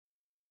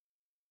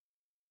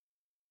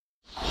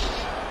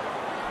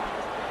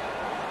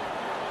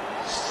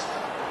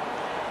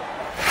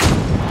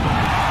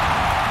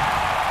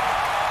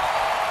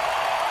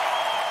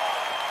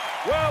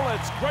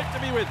great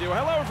to be with you.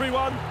 Hello,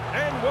 everyone,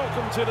 and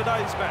welcome to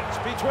today's match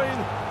between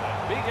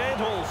the Big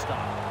Ant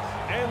All-Stars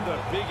and the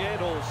Big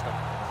Ant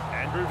All-Stars.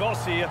 Andrew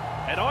Voss here,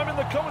 and I'm in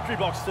the commentary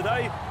box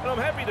today, and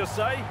I'm happy to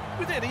say,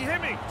 with Eddie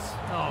Hemmings.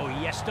 Oh,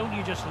 yes, don't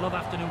you just love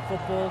afternoon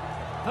football?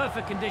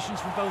 Perfect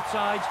conditions for both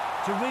sides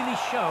to really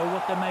show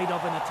what they're made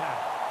of in attack.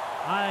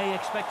 I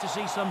expect to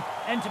see some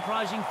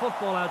enterprising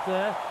football out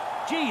there.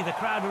 Gee, the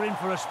crowd are in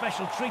for a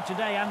special treat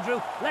today, Andrew.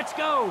 Let's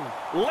go!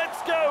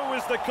 Let's go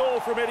is the call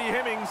from Eddie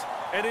Hemmings,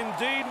 and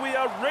indeed we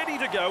are ready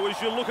to go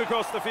as you look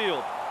across the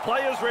field.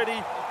 Players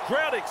ready,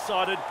 crowd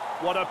excited.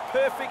 What a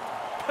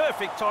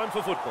perfect time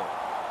for football.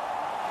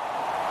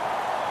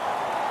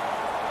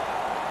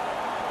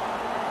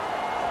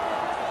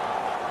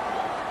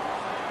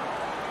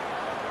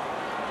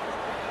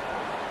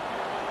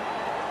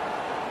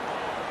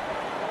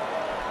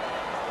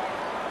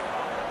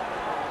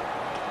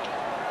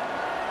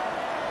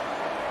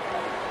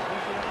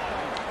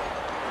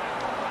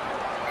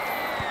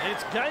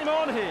 It's game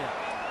on here.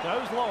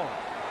 Goes long.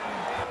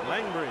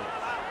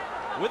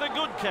 Langbridge with a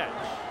good catch.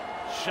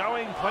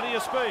 Showing plenty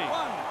of speed.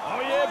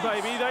 Oh yeah,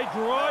 baby, they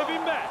drive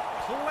him back.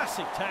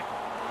 Classic tackle.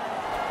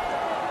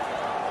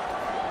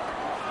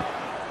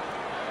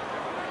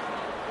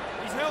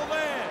 He's held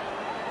there.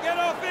 Get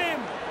off him.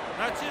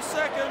 That's his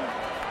second.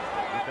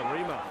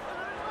 Nikarima.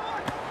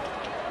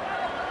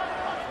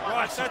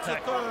 Right, that's a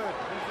third.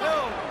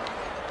 Held.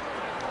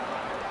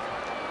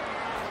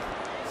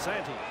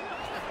 Santi.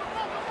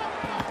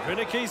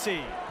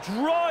 Vinikisi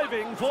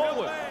driving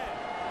forward.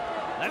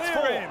 That's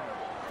Clear him.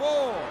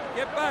 4.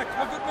 Get back.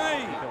 Look at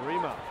me.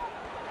 Nikarima.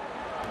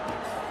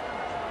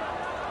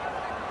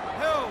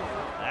 Held.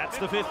 That's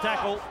the 5th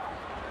tackle.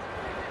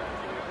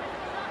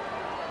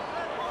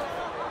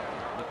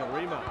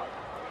 Nikarima.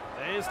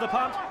 There's the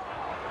punt.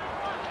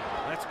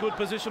 That's good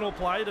positional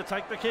play to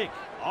take the kick.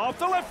 Off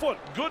the left foot.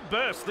 Good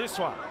burst, this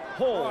one.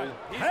 Hall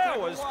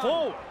powers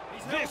forward.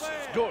 This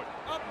is good.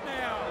 Up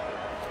now.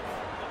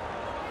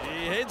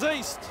 He heads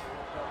east.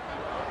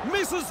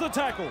 Misses the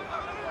tackle.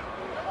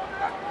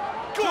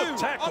 Good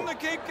tackle. On the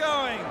keep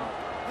going.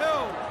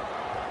 Held.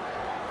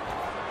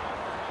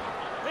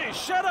 His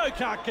shadow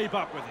can't keep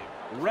up with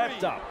him.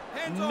 Wrapped up.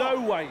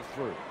 No way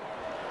through.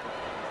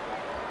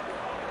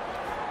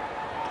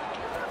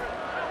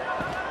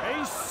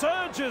 He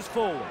surges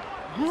forward.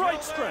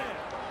 Great strength.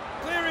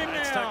 Clearing now.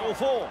 That's tackle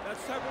 4.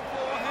 That's tackle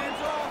 4.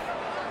 Hands off.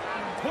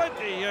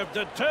 Plenty of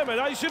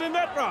determination in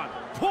that run.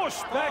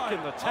 Push back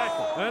in the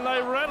tackle. And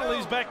they rattle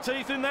his back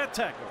teeth in that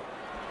tackle.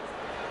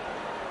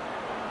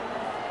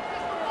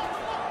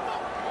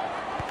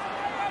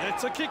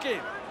 It's a kick in.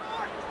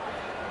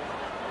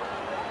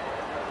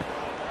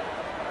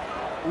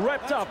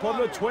 Wrapped up on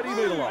the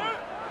 20-metre line.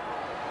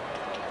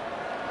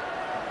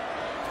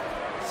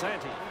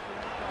 Santi.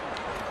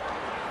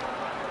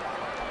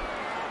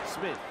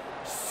 Smith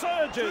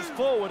surges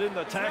forward in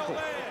the tackle.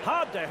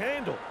 Hard to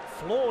handle.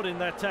 Flawed in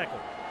that tackle.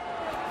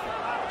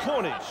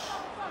 Cornish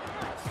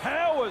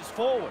powers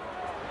forward.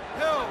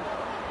 Held.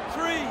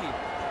 3.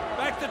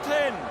 Back to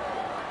 10.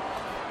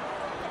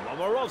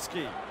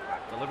 Momorovsky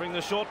delivering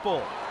the short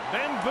ball.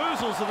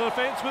 Bamboozles the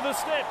defence with a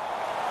step.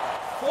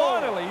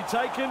 Finally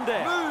taken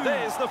down.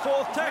 There's the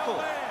 4th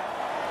tackle.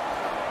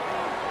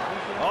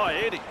 Oh,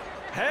 Eddie,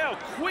 how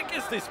quick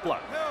is this bloke?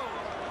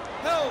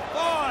 Held.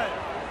 5.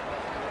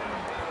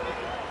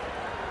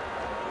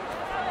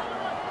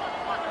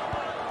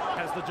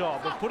 Has the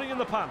job of putting in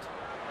the punt.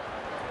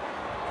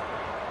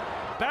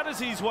 Batters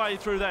his way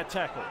through that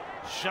tackle.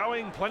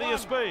 Showing plenty of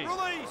speed.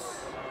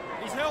 Release.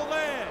 He's held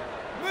there.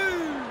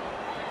 Move.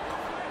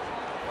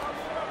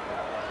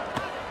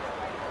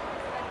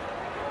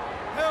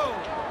 Held.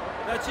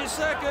 That's his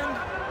second.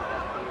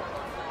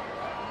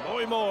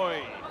 Moi.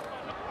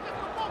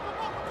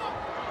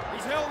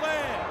 He's held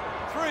there.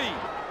 3.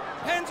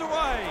 Hands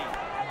away.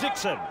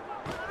 Dixon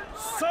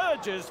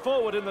surges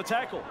forward in the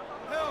tackle.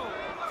 Held.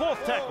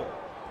 4th tackle.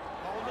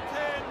 Hold the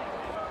 10.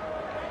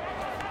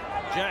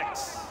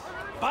 Jacks.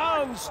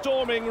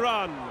 Barnstorming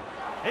run.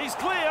 He's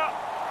clear.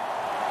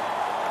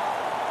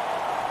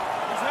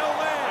 He's held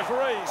there.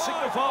 Referee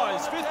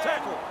signifies 5th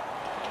tackle.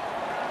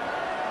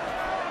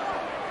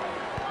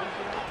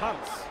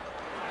 Punts.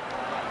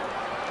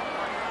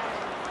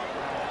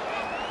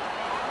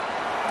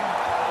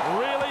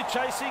 Really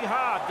chasing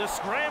hard to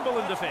scramble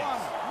in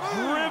defence.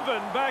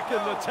 Driven back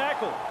in the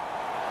tackle.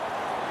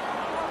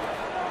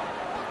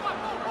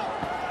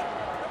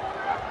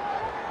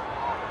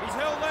 He's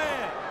held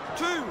there.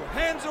 2.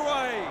 Hands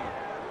away.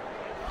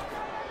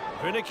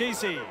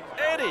 Vinikisi.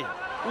 Eddie,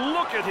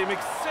 look at him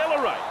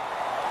accelerate.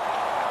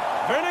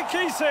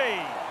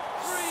 Vinikisi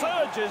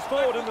surges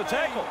forward in the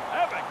tackle.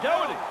 Have a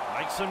go at him.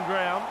 Makes some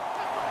ground.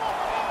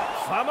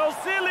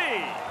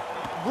 Famosili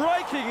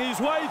breaking his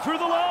way through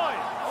the line.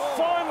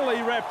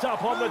 Finally wrapped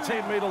up on the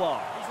 10-metre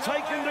line.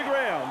 Taken to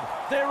ground.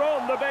 They're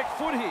on the back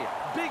foot here.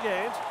 Big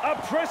Ant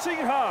are pressing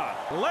hard.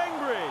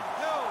 Langbridge.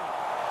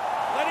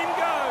 Let him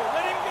go.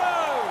 Let him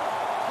go.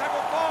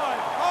 Tackle 5.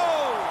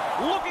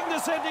 Hold. Looking to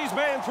send his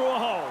man through a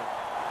hole.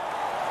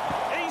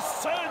 He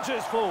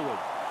surges forward.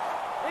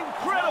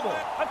 Incredible!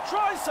 A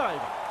try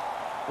saver.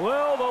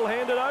 Well, they'll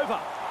hand it over.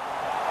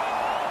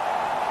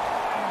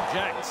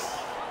 Jacks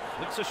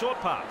flicks a short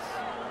pass.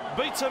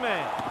 Beats a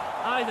man.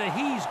 Either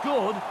he's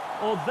good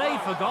or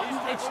they've forgotten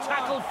it's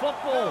tackle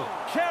football.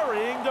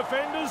 Carrying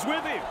defenders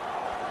with him.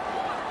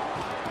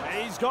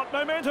 He's got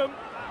momentum.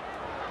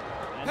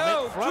 And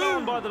met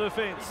thrown by the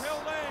defence.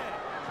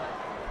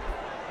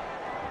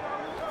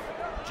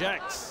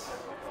 Jacks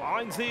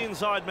finds the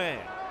inside man.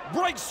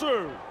 Breaks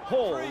through.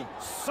 Hall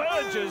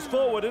surges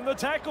forward in the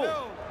tackle.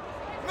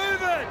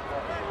 Move it!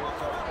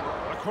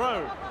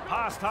 McCrone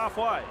past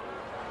halfway.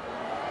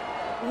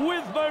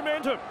 With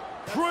momentum.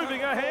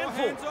 Proving a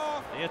handful.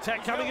 The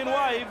attack coming in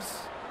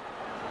waves.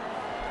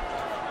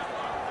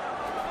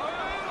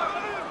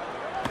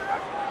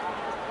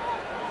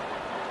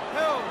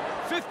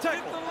 Fifth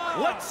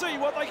tackle. Let's see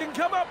what they can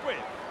come up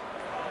with.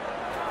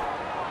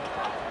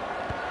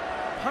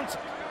 Punts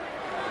it.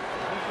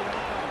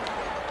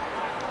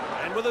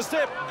 And with a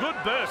step, good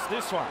burst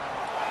this one.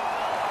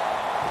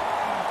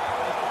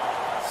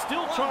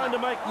 Still trying to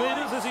make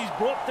metres as he's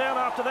brought down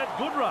after that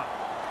good run.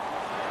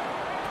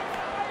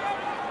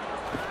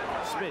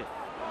 Smith.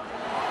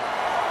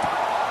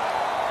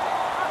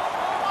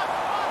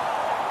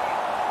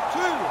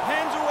 Two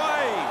hands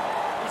away.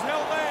 He's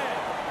held there.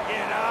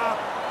 Get up.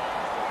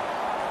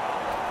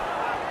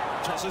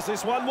 Tosses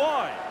this one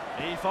wide.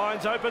 He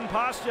finds open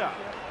pasture.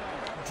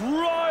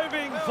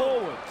 Driving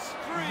forwards.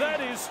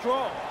 That is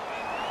strong.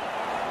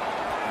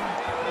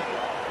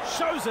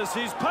 Shows us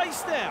his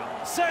pace now.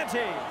 Santi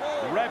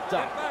wrapped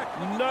up.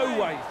 No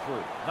way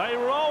through. They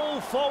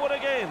roll forward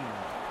again.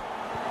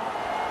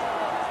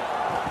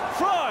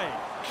 Fry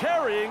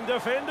carrying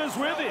defenders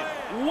with him.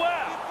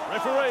 Wow.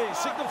 Referee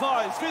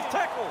signifies fifth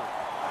tackle.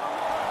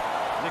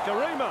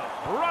 Nikarima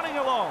running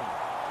along.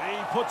 He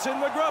puts in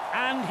the grub.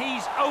 And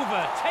he's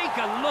over. Take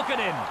a look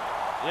at him.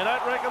 You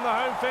don't reckon the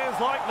home fans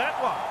like that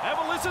one? Have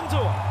a listen to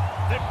him.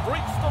 They've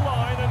breached the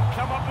line and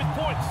come up with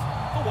points.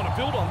 They'll want to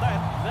build on that.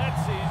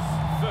 That's his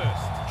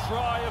first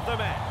try of the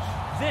match.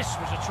 This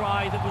was a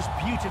try that was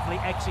beautifully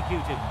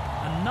executed.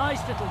 A nice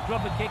little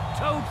grubber kick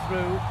towed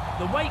through.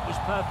 The weight was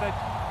perfect.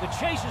 The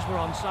chasers were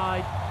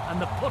onside. And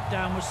the put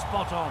down was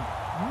spot on.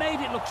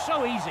 Made it look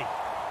so easy.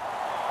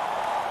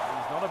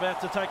 He's not about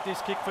to take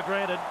this kick for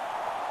granted.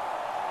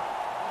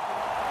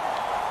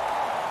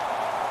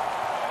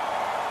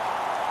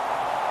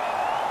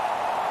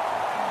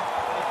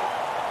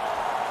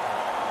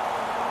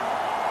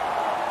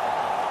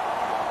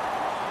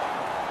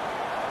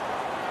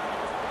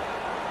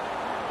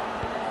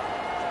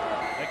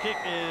 The kick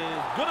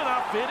is good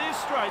enough. It is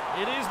straight.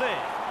 It is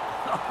there.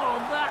 Oh,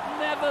 that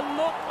never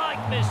looked like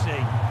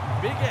missing.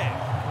 Big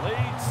Ant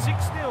leads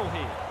 6-0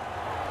 here.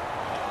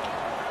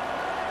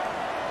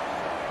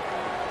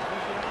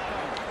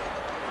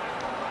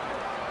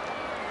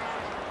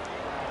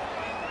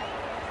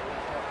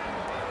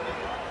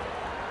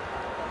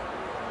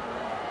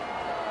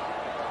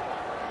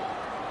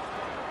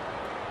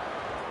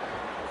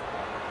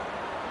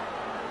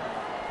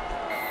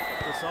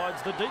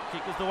 Decides the deep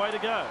kick is the way to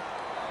go.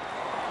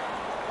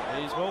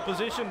 He's well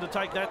positioned to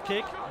take that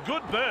kick.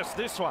 Good burst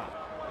this one.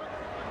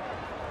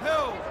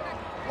 Held.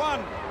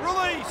 One.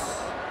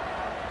 Release.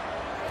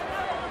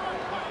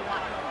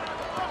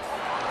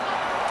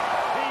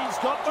 He's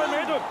got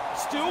momentum.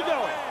 Still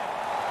going.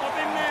 Up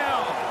him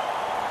now.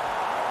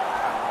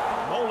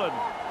 Nolan.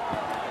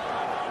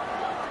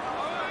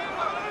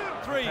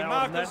 Three.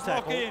 Marcus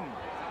lock in.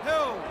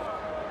 Held.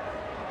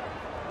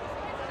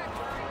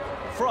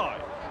 Fry.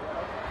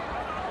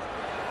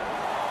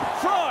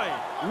 Fry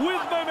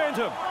with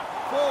momentum.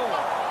 Four.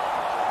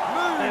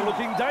 Move. They're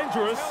looking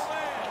dangerous.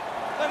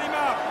 Let him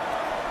up.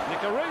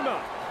 Nikarima.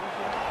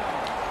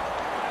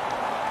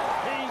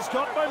 He's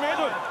got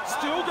momentum.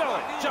 Still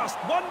going. Just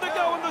one to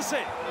go in the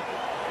set.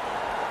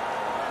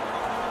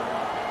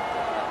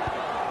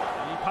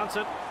 He punts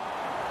it.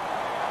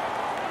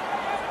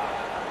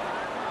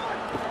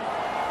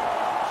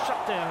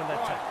 Shut down in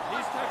that tackle.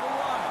 He's tackle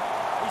one.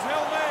 He's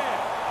held there.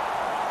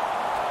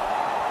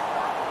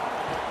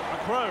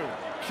 McCrone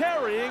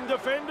carrying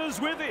defenders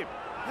with him.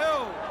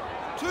 Held.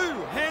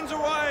 Two. Hands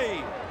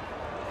away.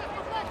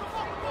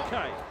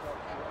 Okay.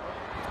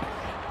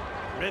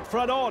 Red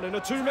front on in a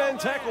two-man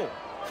tackle.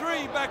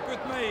 Three back with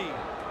me.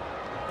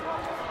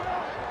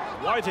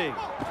 Waiting.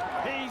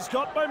 He's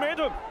got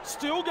momentum.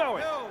 Still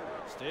going.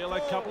 Still a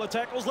couple of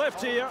tackles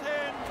left here.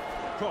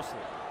 Crossley.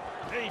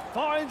 He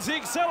finds the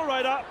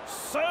accelerator.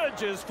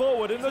 Surges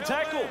forward in the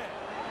tackle.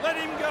 Let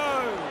him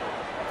go.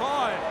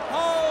 Five.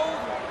 Hold.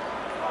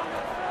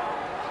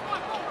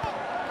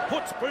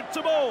 Puts boot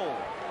to ball.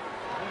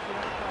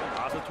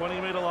 Past the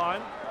 20-metre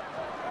line.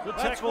 Good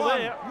tackle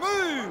there.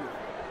 Move.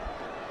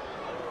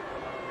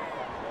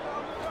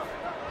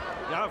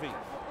 Garvey.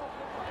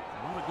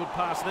 Not a good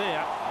pass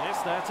there.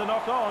 Yes, that's a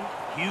knock on.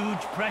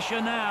 Huge pressure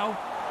now.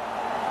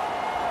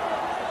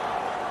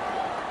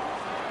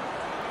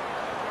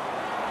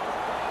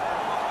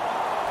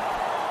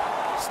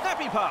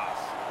 Snappy pass.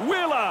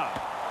 Wheeler.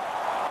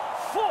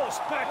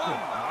 Forced backward.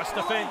 Nice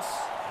defence.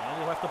 And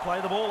he'll have to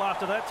play the ball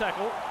after that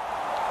tackle.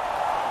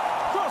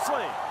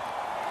 Crossley.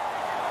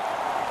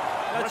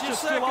 That's your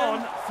still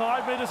second. on,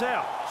 5 metres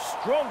out.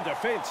 Strong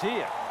defence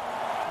here.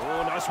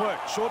 Oh, nice work.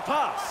 Short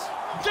pass.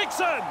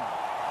 Dixon.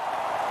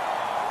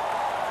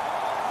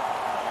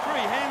 3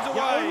 hands You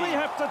away. only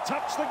have to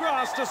touch the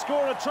grass to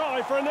score a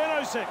try for a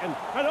nanosecond,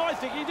 and I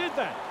think he did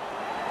that.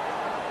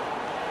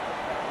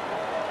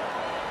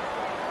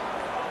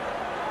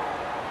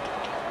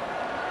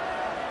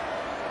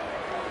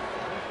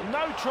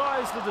 No try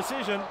is the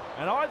decision,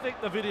 and I think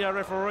the video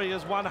referee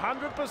is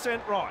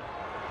 100% right.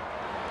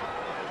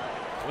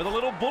 With a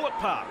little bullet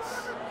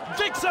pass.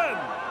 Dixon!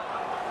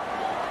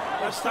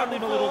 They've stunned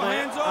him a little there,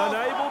 Hands off.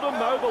 unable to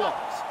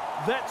mobilise.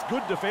 That's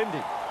good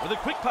defending. With a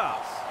quick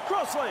pass.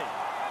 Crossley.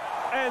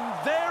 And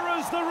there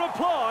is the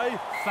reply.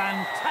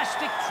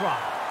 Fantastic try.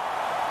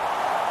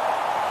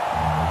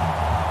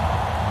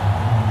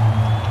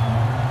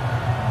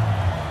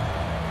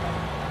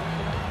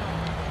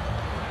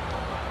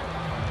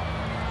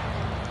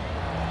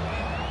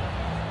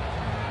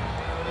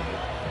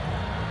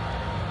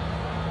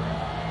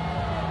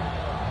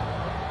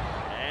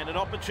 And an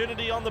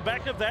opportunity on the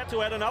back of that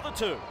to add another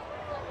 2.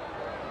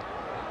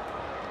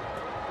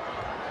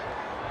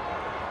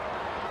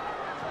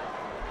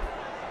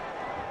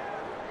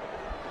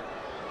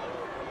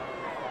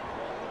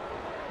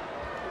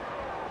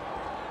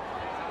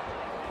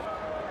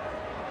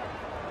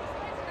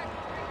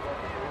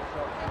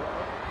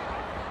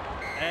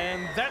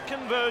 And that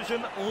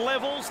conversion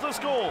levels the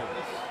scores.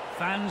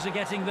 Fans are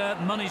getting their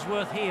money's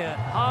worth here.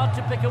 Hard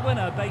to pick a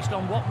winner based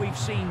on what we've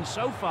seen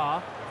so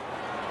far.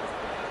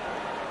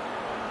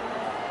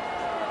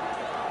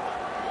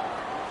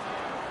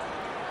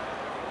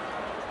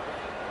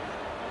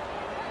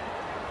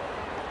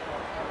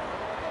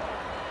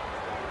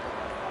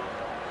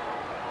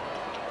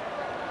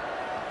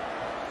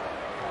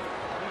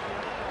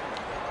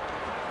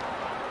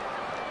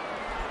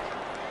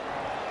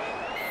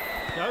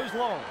 Goes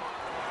long.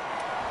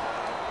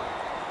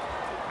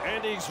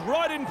 And he's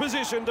right in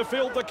position to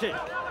field the kick.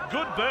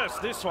 Good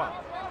burst, this one.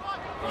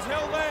 He's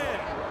held there.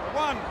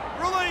 1.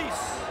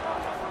 Release.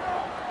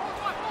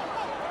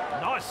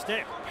 Nice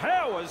step.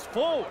 Powers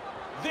forward.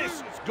 This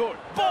is good.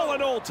 Ball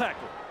and all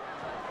tackle.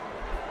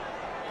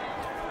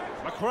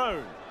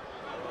 Macron.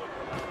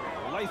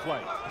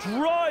 Laithwaite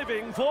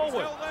driving He's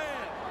forward. held there.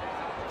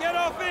 Get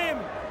off him.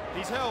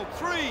 He's held.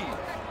 3.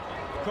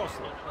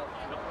 Crossley.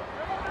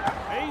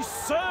 He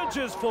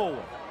surges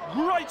forward.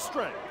 Great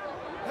strength.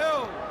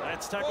 Held.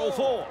 That's tackle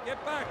 4.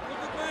 Get back. Look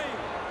at me.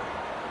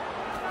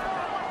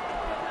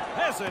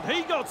 Hasn't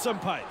he got some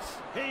pace?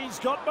 He's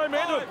got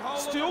momentum. 5, hold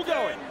Still on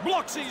going. again.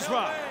 Blocks He's his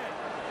held run. there.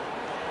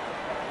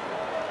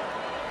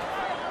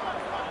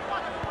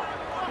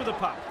 With a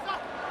puck.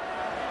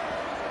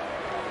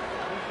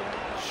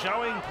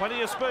 Showing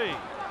plenty of speed.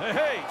 Hey,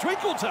 hey,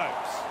 twinkle toes.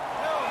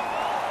 Held.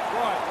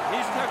 Right.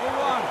 Here's tackle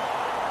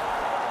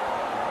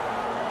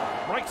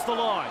 1. Breaks the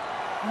line.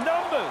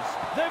 Numbers.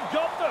 They've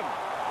got them.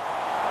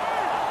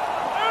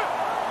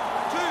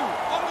 2.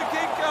 On the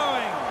kick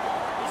going.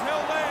 He's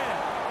held there.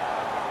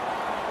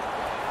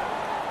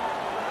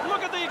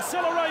 Look at the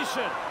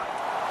acceleration.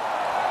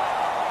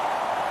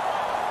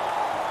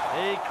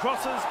 He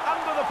crosses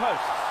under the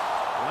posts.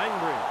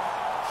 Langry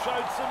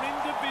showed some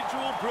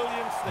individual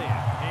brilliance there.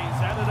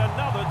 He's added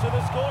another to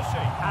the score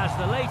sheet. As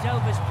the late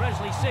Elvis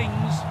Presley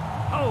sings,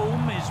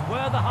 home is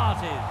where the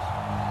heart is.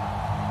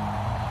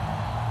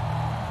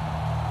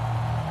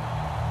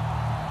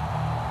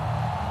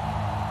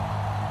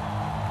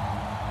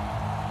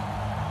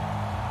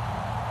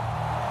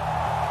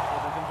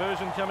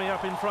 Conversion coming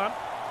up in front.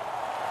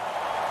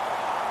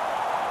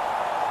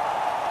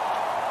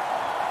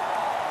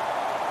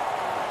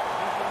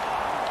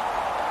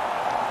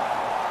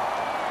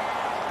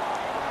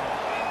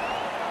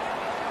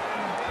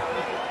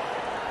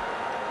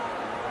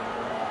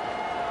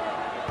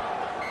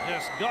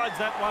 Just guides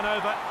that one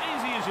over,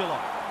 easy as you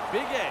like.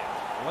 Big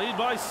Ant, lead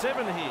by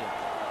 7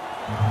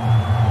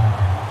 here.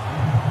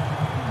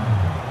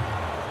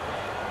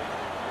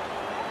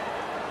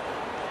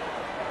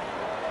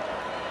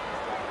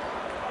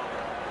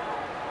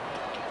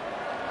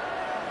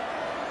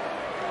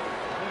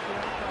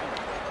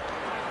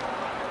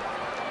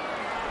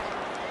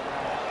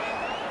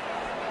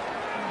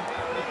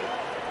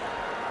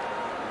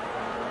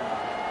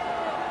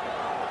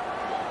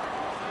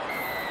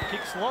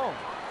 Kicks long.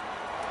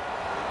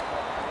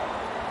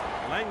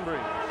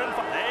 Langry.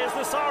 There's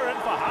the siren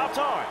for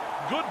half-time.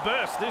 Good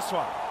burst, this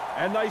one.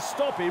 And they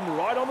stop him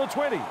right on the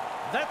 20.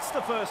 That's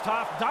the first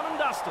half done and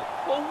dusted.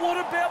 Well, what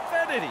about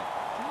that, Eddie?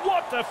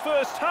 What a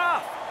first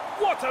half.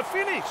 What a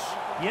finish.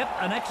 Yep,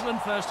 an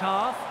excellent first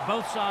half.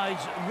 Both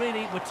sides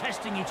really were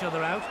testing each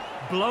other out,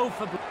 blow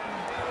for blow.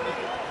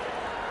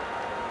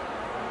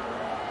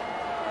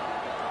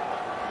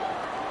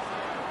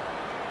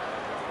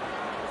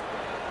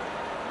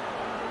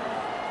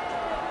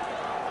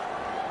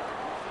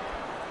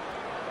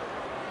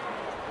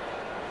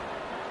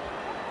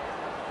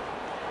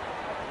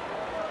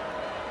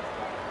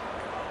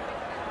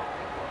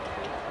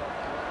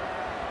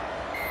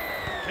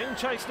 Long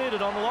chase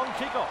needed on the long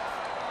kickoff.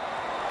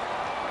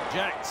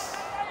 Jacks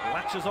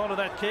latches onto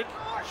that kick,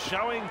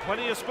 showing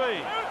plenty of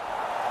speed.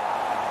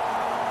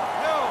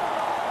 Held.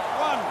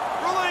 1.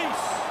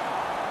 Release.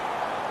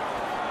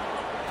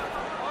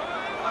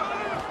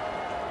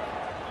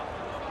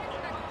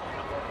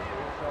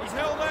 He's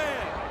held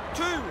there.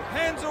 2.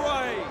 Hands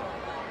away.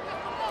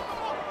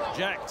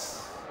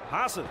 Jacks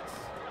passes.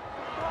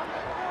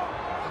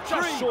 3.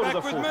 Just short Back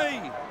of the with foot.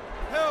 me.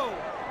 Held.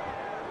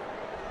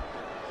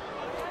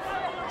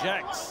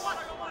 Jacks.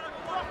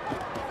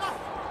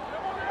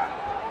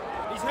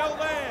 He's held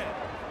there.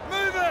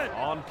 Move it.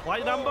 On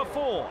play number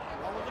 4. Roll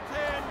of the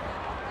 10.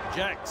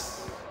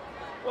 Jacks.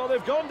 Well,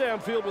 they've gone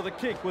downfield with a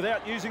kick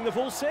without using the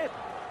full set.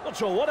 Not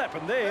sure what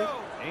happened there.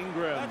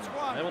 Ingram That's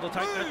one. able to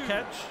take that Move.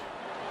 catch.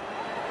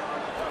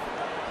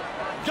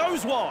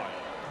 Goes wide.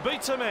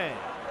 Beats a man.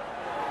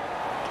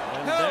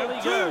 And Held. down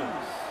he 2. goes.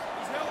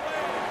 He's held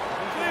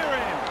there. Clear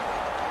him.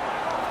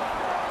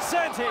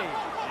 Santi.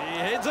 He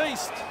heads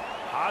east.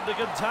 Hard to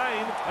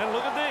contain. And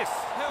look at this.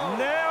 Held.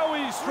 Now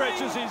he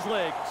stretches 3. his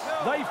legs.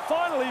 Held. They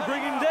finally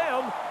bring him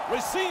down.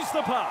 Receives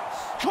the pass.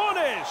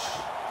 Cornish.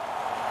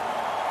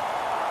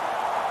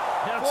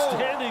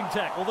 Outstanding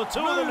tackle. The 2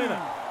 of them in it.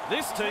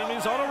 This team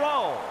is on a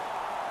roll.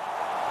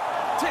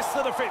 Tests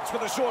the defence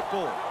with a short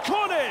ball.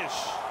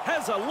 Cornish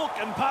has a look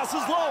and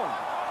passes long.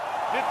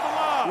 Hit the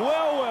mark.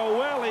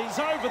 Well, he's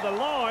over the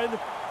line,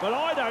 but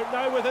I don't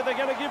know whether they're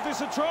going to give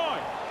this a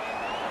try.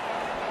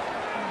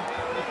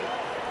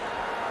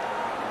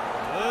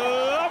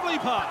 Lovely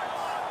pass.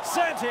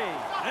 Santi,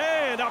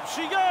 and up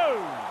she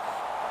goes.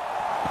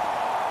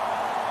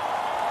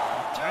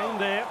 Contained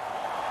there.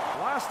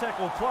 Last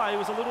tackle play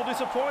was a little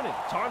disappointing.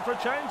 Time for a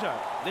changeover.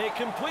 Their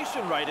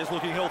completion rate is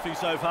looking healthy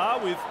so far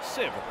with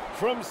 7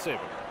 from 7.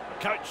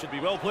 The coach should be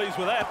well pleased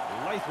with that.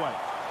 Lathwaite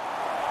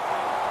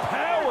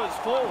powers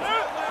forward.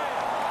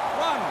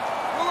 1.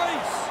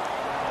 Release.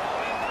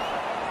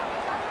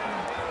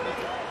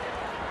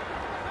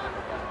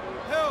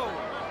 Held.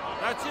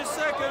 That's his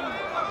second.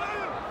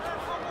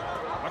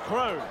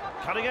 Macron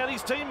cutting out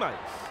his teammates.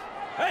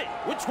 Hey,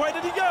 which way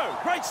did he go?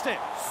 Great step.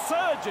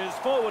 Surges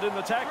forward in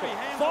the tackle. 3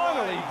 hands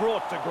Finally away.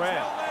 brought to Held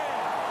ground. there.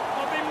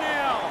 Stop him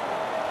now.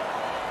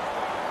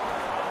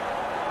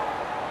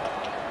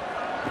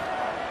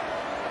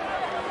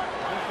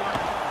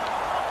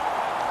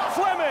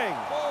 Fleming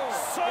 4.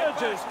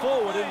 surges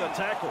forward in the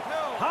tackle.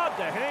 Hard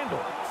to handle.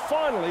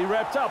 Finally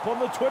wrapped up on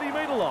the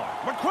 20-metre line.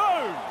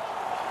 Macron.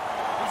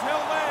 He's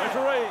held there.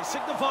 Referee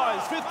signifies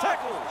 5th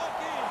tackle.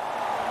 Lock in.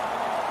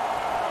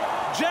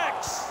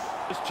 Jacks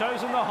has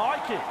chosen the high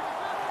kick.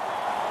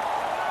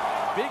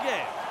 Big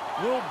Ant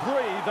will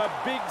breathe a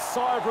big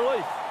sigh of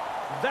relief.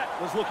 That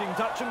was looking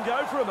touch and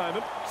go for a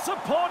moment.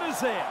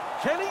 Supporters there.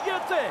 Can he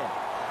get there?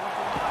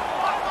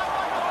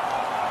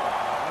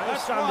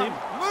 That's Stunned 1. him.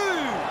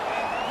 Move.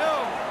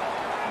 Held.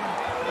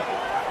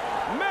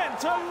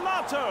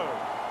 Mantellato.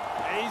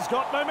 He's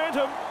got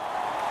momentum.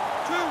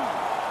 2.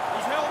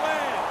 He's held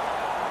there.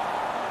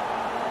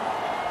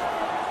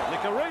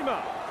 Nicarima.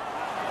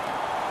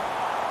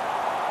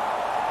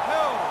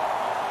 Held.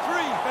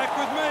 3. Back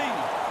with me.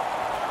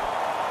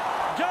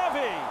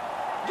 Garvey.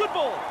 Good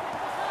ball.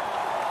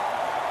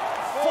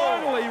 4.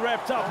 Finally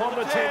wrapped up on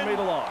the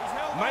 10-metre line. He's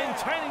held there.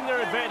 Maintaining their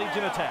Clear him advantage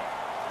in now. attack.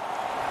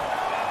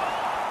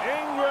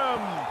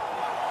 Ingram.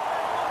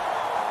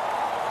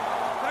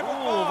 Tackle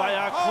Oh, 5. they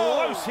are Hold.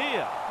 close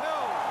here.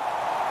 Held.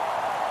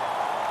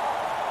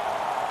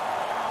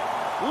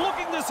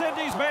 Looking to send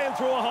his man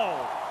through a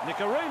hole.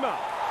 Nicarima.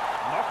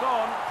 Knock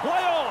on.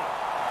 Play on.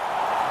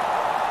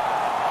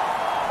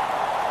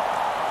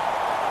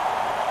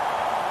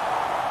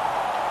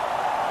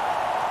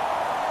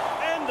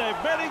 And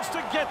they've managed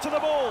to get to the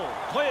ball.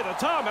 Clear the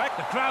tarmac.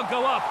 The crowd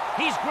go up.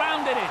 He's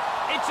grounded it.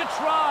 It's a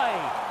try.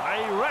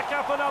 They rack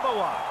up another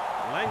one.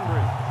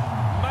 Langry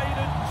made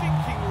a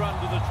jinking run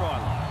to the try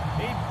line.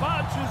 He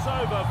barges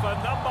over for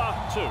number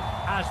 2.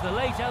 As the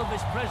late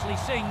Elvis Presley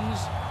sings,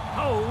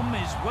 home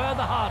is where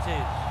the heart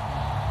is.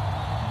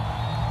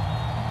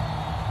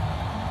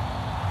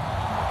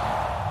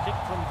 Kick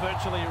from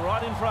virtually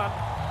right in front.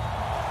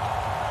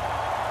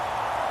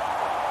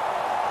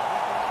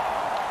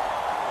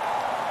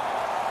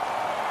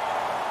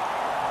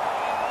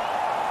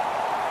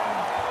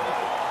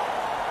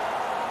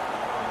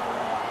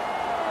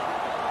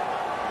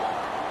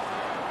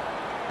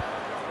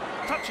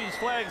 Touches,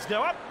 flags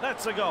go up.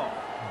 That's a goal.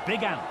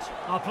 Big Ant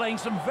are playing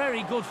some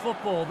very good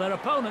football. Their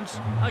opponents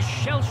are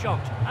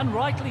shell-shocked, and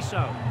rightly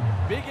so.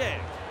 Big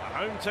Ant, the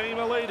home team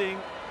are leading.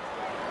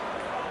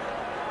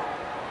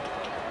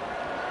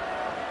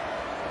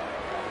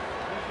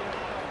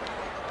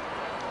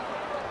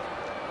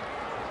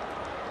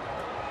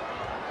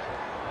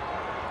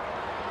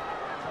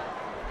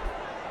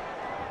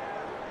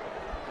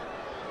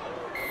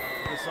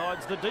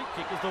 Decides the deep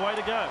kick is the way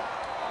to go.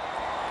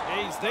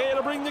 He's there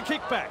to bring the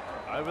kick back.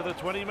 Over the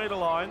 20-metre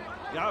line,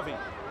 Garvey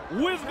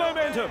with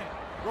momentum.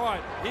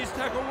 Right, here's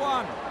tackle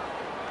 1.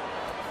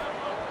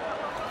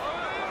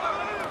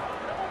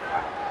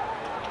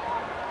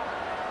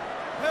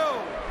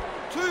 Held.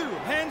 2.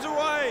 Hands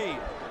away.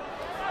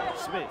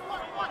 Smith.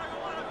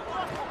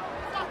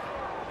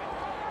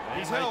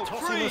 He's And they held.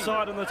 toss him 3.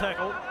 aside in the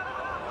tackle.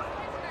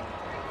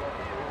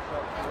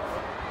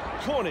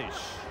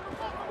 Cornish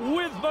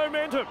with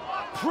momentum,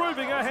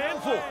 proving a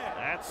handful.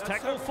 That's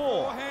tackle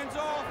 4. Hands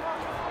off.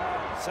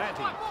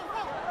 Santi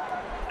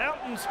out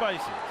in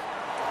spaces.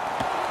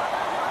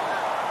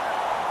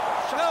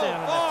 Shuts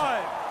down in that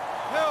 5.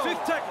 Held.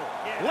 5th tackle.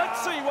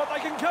 Let's see what they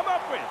can come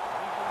up with.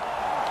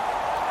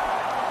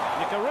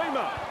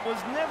 Nicarima was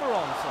never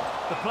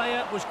onside. The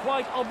player was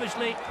quite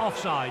obviously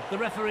offside. The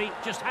referee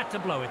just had to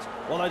blow it.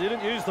 Well, they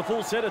didn't use the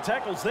full set of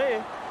tackles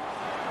there.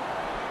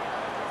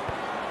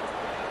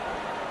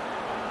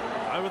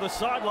 Over the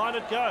sideline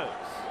it goes.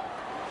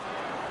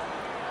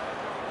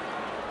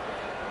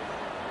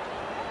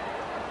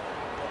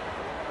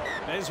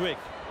 Beswick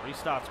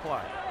restarts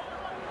play.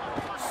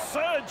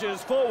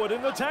 Surges forward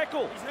in the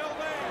tackle. He's held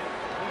there.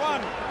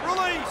 1.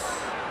 Release.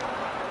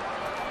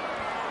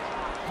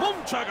 Boom,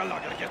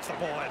 Chugga gets the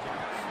ball in.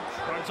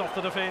 Throws off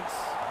the defence.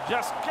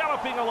 Just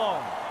galloping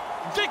along.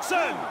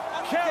 Dixon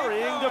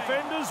carrying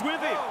defenders with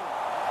him.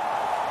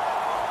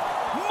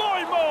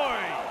 Moi.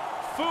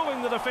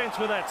 Fooling the defence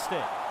with that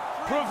step.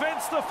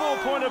 Prevents the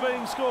 4-pointer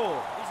being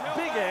scored.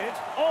 Big Ant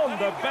on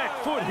the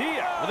back foot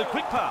here with a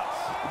quick pass.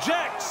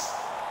 Jacks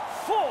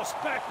forced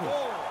backward.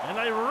 And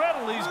they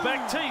rattle his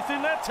back teeth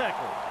in that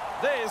tackle.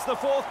 There's the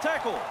 4th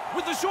tackle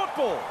with the short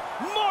ball.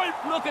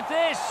 Look at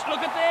this,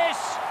 look at this.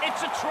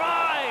 It's a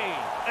try.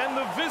 And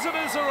the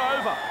visitors are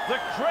over. The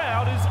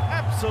crowd is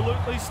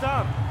absolutely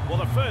stunned. Well,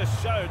 the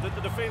first showed that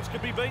the defence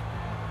could be beaten.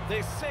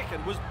 Their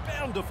second was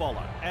bound to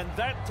follow. And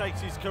that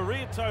takes his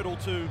career total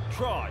to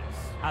tries.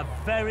 A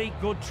very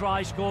good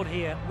try scored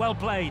here. Well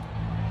played.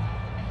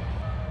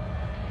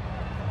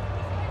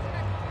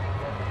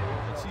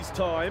 It's his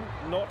time,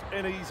 not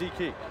an easy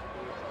kick.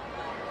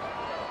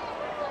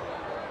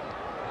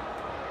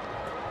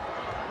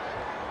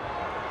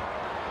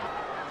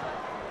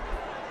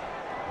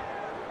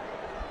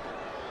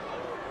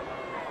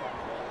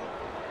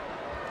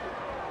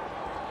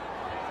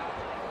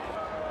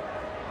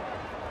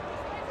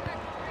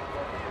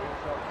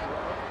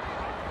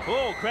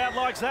 Oh, crowd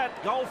likes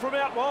that. Goal from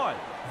out wide.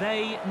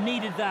 They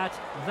needed that.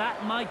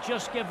 That might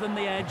just give them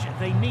the edge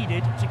they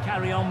needed to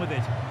carry on with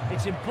it.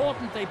 It's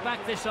important they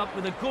back this up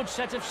with a good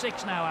set of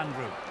 6 now,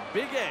 Andrew.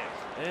 Big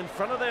Ant in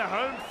front of their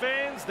home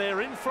fans.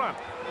 They're in front.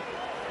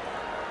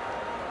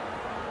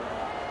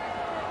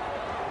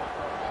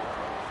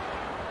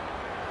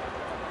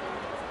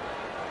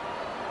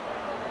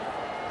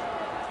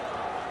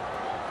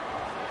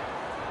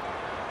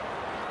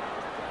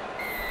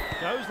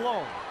 Goes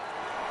long.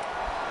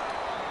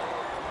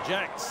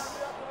 Jacks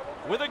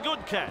with a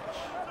good catch.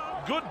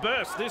 Good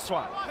burst this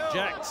one.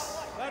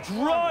 Jacks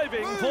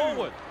driving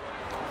forward.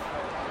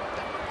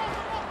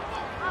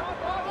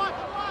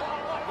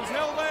 He's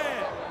held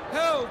there.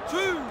 Held.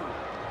 2.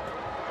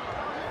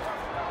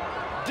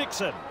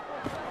 Dixon.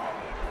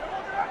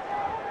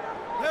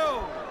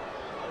 Held.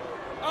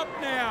 Up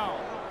now.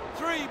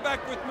 3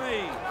 back with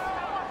me.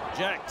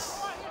 Jacks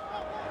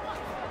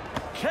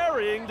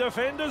carrying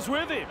defenders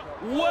with him.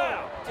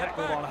 Wow.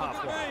 Tackled on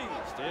halfway.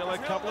 Still a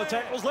couple of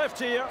tackles left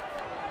here.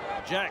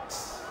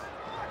 Jacks.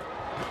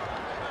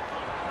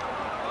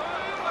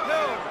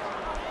 Held.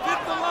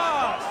 5th the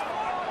last.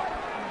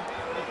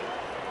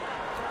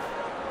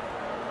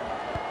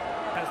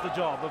 Has the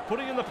job of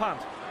putting in the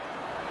punt.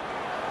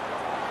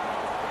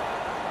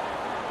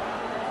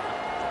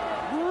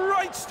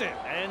 Great step.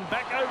 And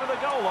back over the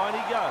goal line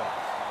he goes.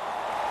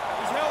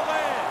 He's held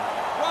there.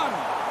 1.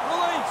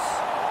 Release.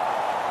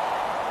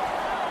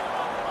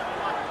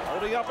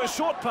 Holding up a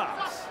short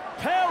pass.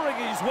 Powering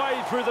his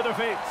way through the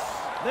defence.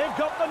 They've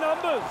got the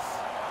numbers.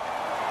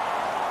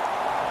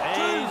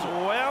 He's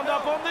wound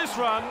up on this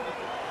run.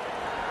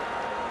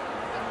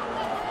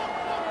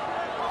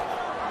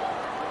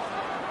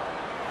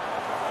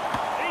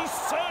 He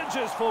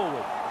surges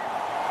forward.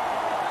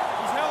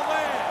 He's held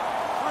there.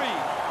 3.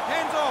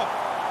 Hands off.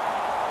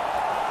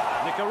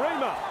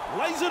 Nicarima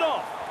lays it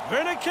off.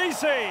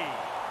 Vernikisi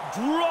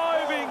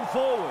driving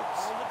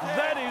forwards.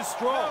 That is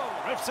strong.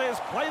 Ref says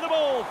play the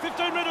ball.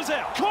 15 metres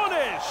out.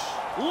 Cornish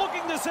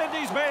looking to send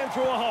his man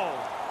through a hole.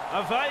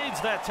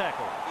 Evades that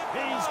tackle.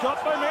 He's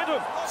got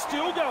momentum.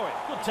 Still going.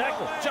 Good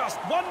tackle. Just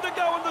 1 to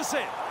go in the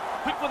set.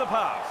 Quick with a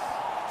pass.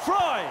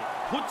 Fry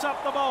puts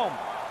up the bomb.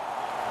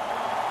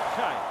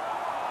 Okay.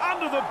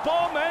 Under the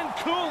bomb and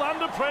cool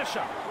under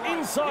pressure.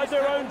 Inside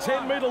their own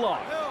 10-metre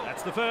line.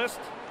 That's the first.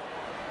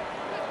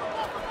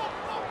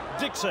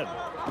 Dixon.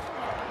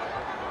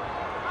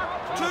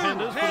 2.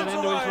 Defenders put an Hands end to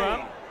his away.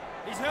 run.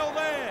 He's held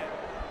there.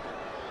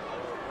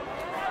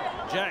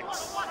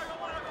 Jacks.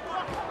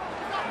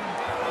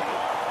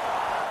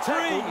 3.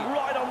 Tackled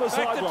right on the Back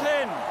to sideline.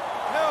 10.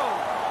 Held.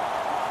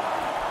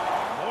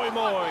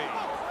 Moi.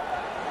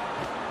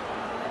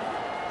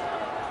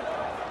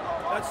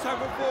 That's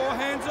tackle 4.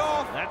 Hands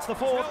off. That's the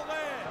He's 4th. held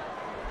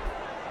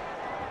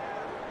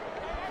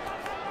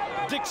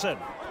there. Dixon.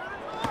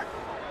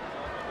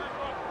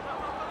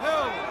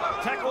 Held.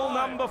 Tackle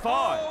number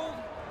 5. Hold.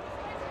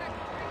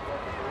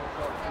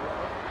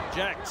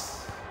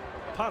 Jacks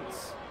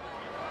punts.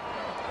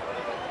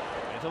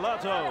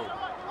 Interlato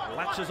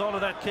latches onto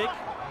that kick.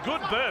 Good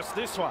burst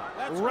this one.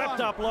 Wrapped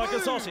up like a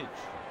sausage.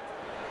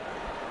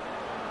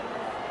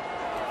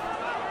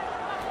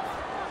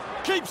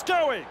 Keeps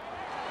going.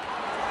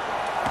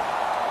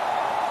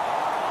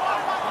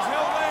 He's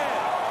held there.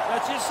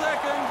 That's his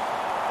second.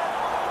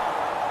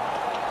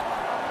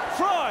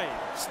 Fry.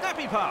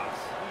 Snappy pass.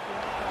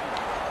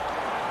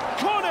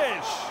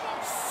 Cornish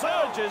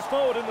surges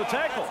forward in the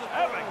tackle.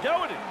 Have a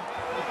go at him.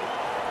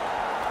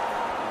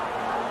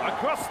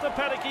 Across the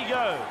paddock he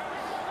goes.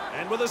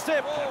 And with a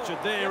step, captured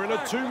there in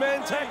a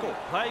two-man tackle.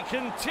 They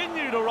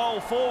continue to roll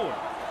forward.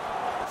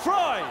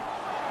 Fry.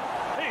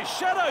 His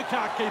shadow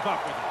can't keep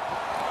up with him.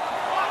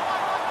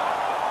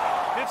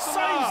 It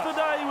saves the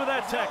day with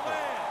that tackle.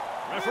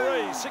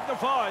 Referee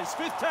signifies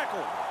fifth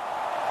tackle.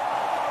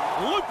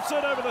 Loops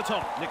it over the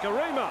top.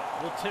 Nicarima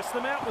will test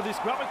them out with this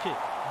grubber kick.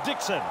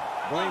 Dixon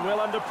being well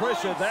under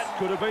pressure. That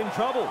could have been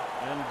trouble.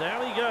 And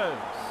down he goes.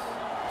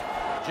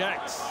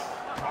 Jacks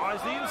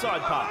tries the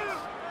inside pass.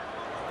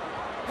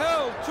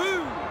 Held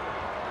 2.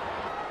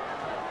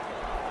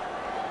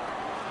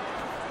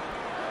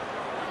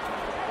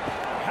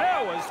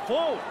 Powers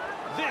forward.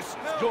 This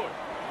is good.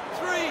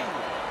 3.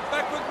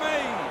 Back with me.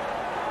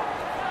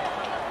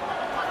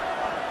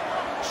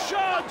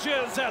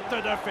 Charges at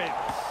the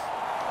defence.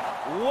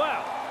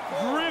 Wow.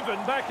 Driven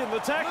back in the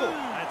tackle.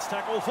 That's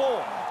tackle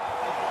 4.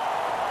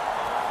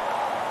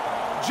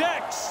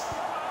 Jacks.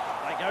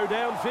 They go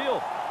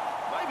downfield.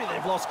 Maybe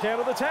they've lost count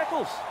of the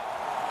tackles.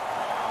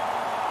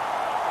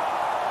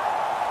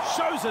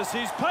 Shows us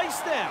his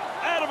pace now.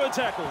 Out of a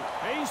tackle.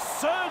 He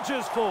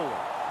surges forward.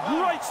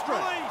 Great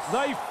strength.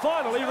 They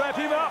finally wrap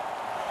him up.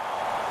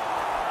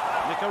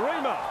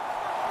 Nicarima.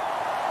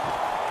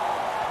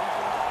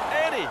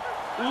 Eddie.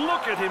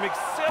 Look at him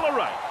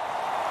accelerate.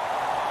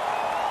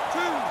 2.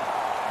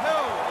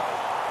 Held.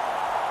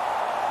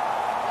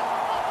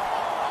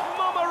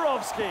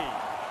 Momorovsky.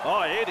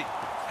 Oh, Eddie.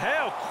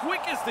 How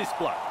quick is this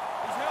bloke?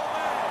 He's held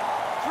there.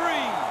 3.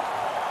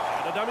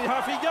 And a dummy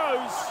half he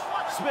goes.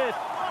 Smith.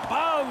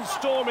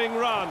 Barnstorming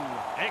run.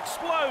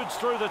 Explodes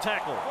through the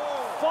tackle.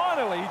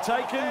 Finally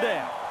taken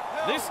down.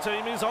 This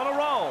team is on a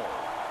roll.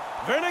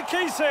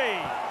 Vernikisi.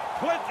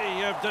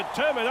 Plenty of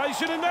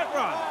determination in that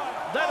run.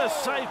 That has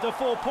saved a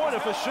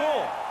 4-pointer for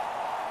sure.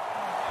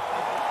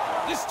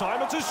 This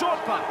time it's a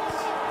short pass.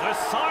 The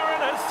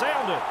siren has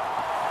sounded.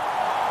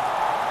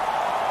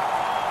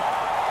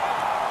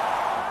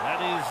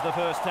 That is the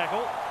first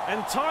tackle.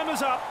 And time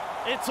is up.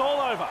 It's all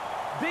over.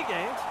 Big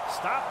Ant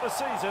start the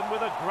season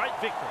with a great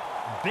victory.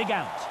 Big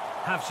Ant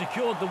have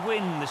secured the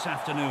win this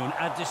afternoon.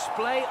 A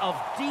display of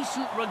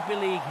decent rugby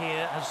league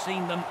here has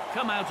seen them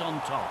come out on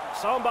top.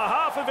 So on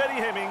behalf of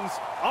Eddie Hemmings,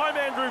 I'm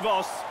Andrew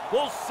Voss.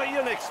 We'll see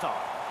you next time.